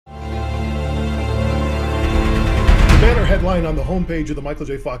headline on the homepage of the Michael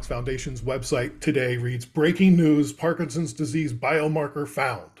J. Fox Foundation's website today reads, "Breaking news, Parkinson's disease biomarker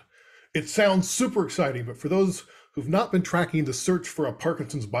found." It sounds super exciting, but for those who've not been tracking the search for a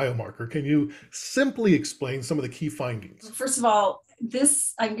Parkinson's biomarker, can you simply explain some of the key findings? First of all,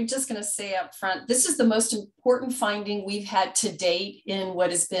 I'm just going to say up front, this is the most important finding we've had to date in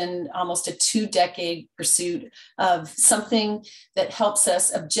what has been almost a 2-decade pursuit of something that helps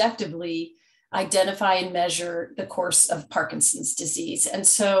us objectively identify and measure the course of Parkinson's disease. And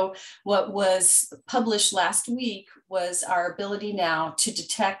so what was published last week was our ability now to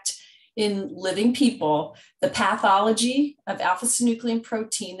detect in living people the pathology of alpha-synuclein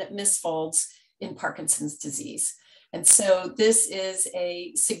protein that misfolds in Parkinson's disease. And so this is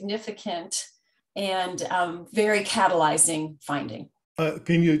a significant and very catalyzing finding.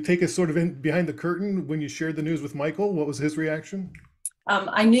 Can you take us sort of in behind the curtain when you shared the news with Michael? What was his reaction?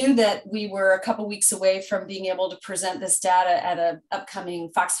 I knew that we were a couple weeks away from being able to present this data at an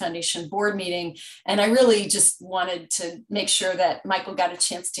upcoming Fox Foundation board meeting. And I really just wanted to make sure that Michael got a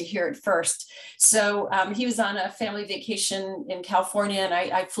chance to hear it first. So he was on a family vacation in California, and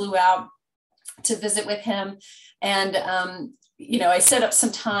I flew out to visit with him. And I set up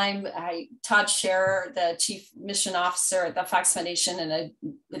some time. Todd Scherer, the chief mission officer at the Fox Foundation and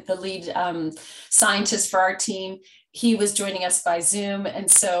the lead scientist for our team, he was joining us by Zoom. And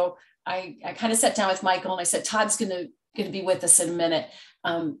so I kind of sat down with Michael and I said, Todd's going to be with us in a minute.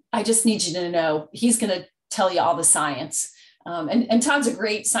 I just need you to know he's going to tell you all the science. And Todd's a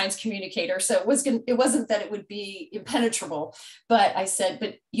great science communicator, so it wasn't that it would be impenetrable. But I said,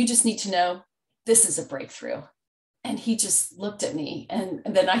 but you just need to know this is a breakthrough. And he just looked at me, and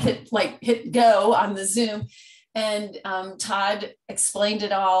then I hit go on the Zoom, and Todd explained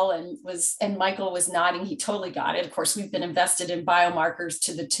it all, and Michael was nodding. He totally got it. Of course, we've been invested in biomarkers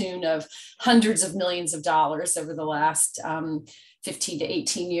to the tune of hundreds of millions of dollars over the last 15 to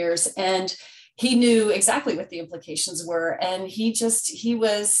 18 years, and he knew exactly what the implications were, and he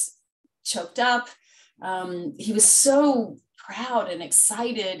was choked up. He was so proud and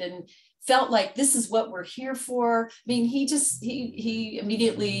excited, and felt like this is what we're here for. I mean, he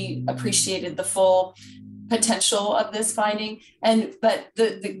immediately appreciated the full potential of this finding. But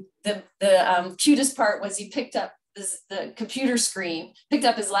the cutest part was he picked up the computer screen, picked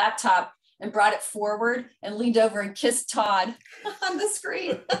up his laptop and brought it forward and leaned over and kissed Todd on the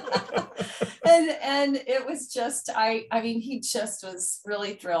screen. and it was just, he just was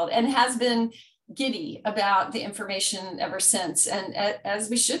really thrilled and has been giddy about the information ever since, and as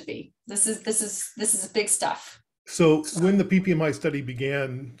we should be. This is big stuff. So when the PPMI study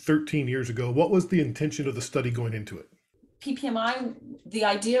began 13 years ago, what was the intention of the study going into it? PPMI, the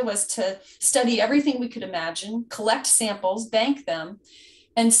idea was to study everything we could imagine, collect samples, bank them,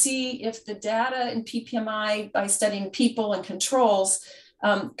 and see if the data in PPMI, by studying people and controls,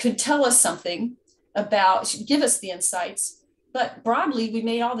 could tell us something about, give us the insights. But broadly, we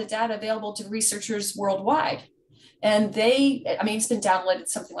made all the data available to researchers worldwide. And it's been downloaded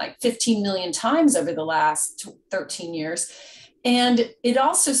something like 15 million times over the last 13 years. And it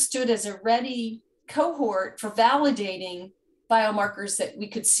also stood as a ready cohort for validating biomarkers that we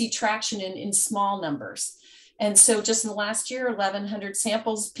could see traction in small numbers. And so just in the last year, 1,100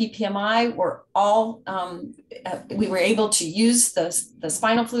 samples, PPMI, were all, we were able to use the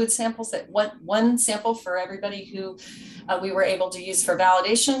spinal fluid samples, that one sample for everybody who we were able to use for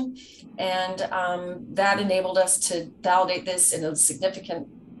validation. And that enabled us to validate this in a significant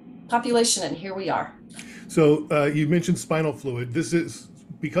population, and here we are. So you mentioned spinal fluid. This is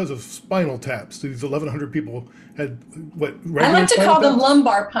because of spinal taps. These 1,100 people had what? I like to call them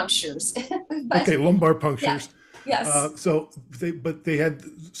lumbar punctures. Okay, lumbar punctures. Yeah. Yes. But they had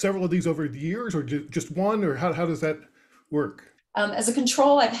several of these over the years, or just one, or how does that work? As a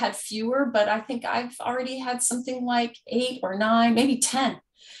control, I've had fewer, but I think I've already had something like 8 or 9, maybe 10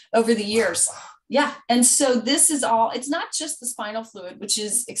 over the years. Yeah. And so this is all, it's not just the spinal fluid, which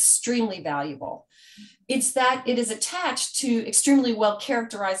is extremely valuable. It's that it is attached to extremely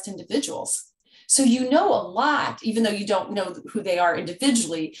well-characterized individuals. So you know a lot, even though you don't know who they are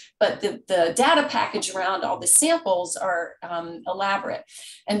individually, but the data package around all the samples are elaborate.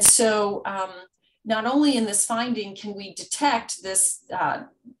 And so not only in this finding can we detect this bad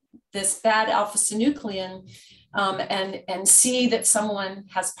alpha-synuclein and see that someone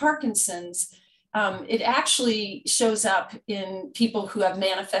has Parkinson's, it actually shows up in people who have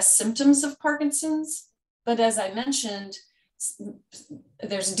manifest symptoms of Parkinson's. But as I mentioned,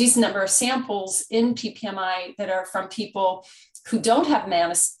 there's a decent number of samples in PPMI that are from people who don't have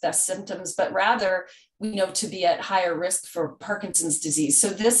manifest symptoms, but rather we know to be at higher risk for Parkinson's disease. So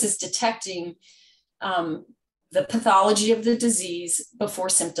this is detecting the pathology of the disease before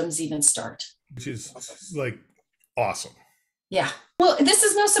symptoms even start. Which is like awesome. Yeah. Well, this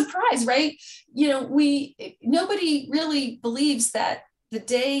is no surprise, right? Nobody really believes that the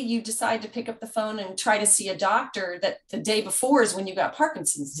day you decide to pick up the phone and try to see a doctor, that the day before is when you got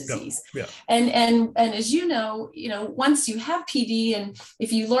Parkinson's disease. Yeah. And as once you have PD, and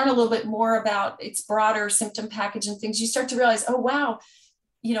if you learn a little bit more about its broader symptom package and things, you start to realize, oh, wow,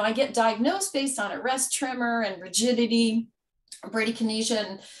 I get diagnosed based on arrest tremor and rigidity,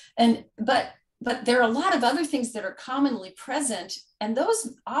 bradykinesia, but there are a lot of other things that are commonly present. And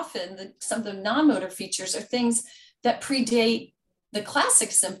those often, some of the non-motor features are things that predate the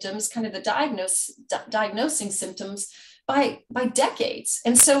classic symptoms, kind of the diagnosing symptoms by decades.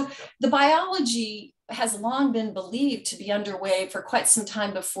 And so the biology has long been believed to be underway for quite some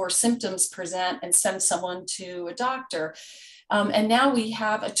time before symptoms present and send someone to a doctor. And now we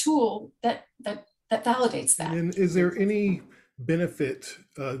have a tool that validates that. And is there any benefit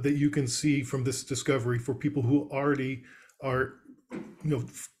that you can see from this discovery for people who already are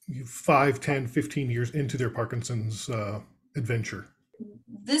 5, 10, 15 years into their Parkinson's adventure?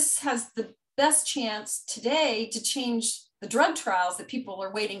 This has the best chance today to change the drug trials that people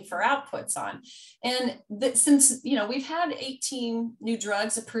are waiting for outputs on. And since we've had 18 new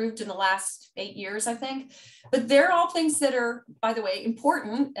drugs approved in the last 8 years, I think, but they're all things that are, by the way,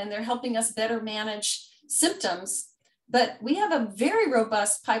 important, and they're helping us better manage symptoms. But we have a very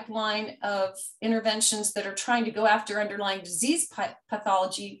robust pipeline of interventions that are trying to go after underlying disease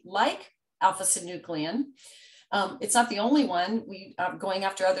pathology, like alpha-synuclein. It's not the only one. We are going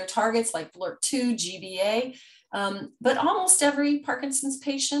after other targets like LRRK2, GBA, but almost every Parkinson's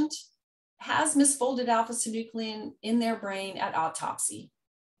patient has misfolded alpha-synuclein in their brain at autopsy.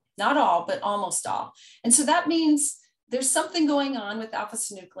 Not all, but almost all. And so that means there's something going on with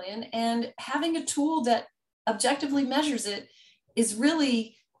alpha-synuclein, and having a tool that objectively measures it is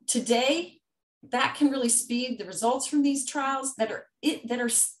really, today, that can really speed the results from these trials that are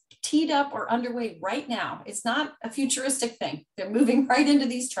teed up or underway right now. It's not a futuristic thing. They're moving right into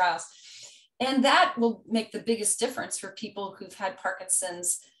these trials. And that will make the biggest difference for people who've had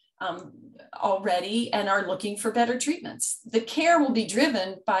Parkinson's already and are looking for better treatments. The care will be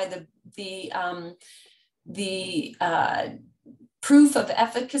driven by the proof of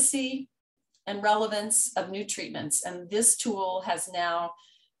efficacy and relevance of new treatments. And this tool has now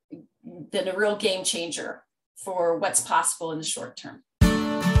been a real game changer for what's possible in the short term.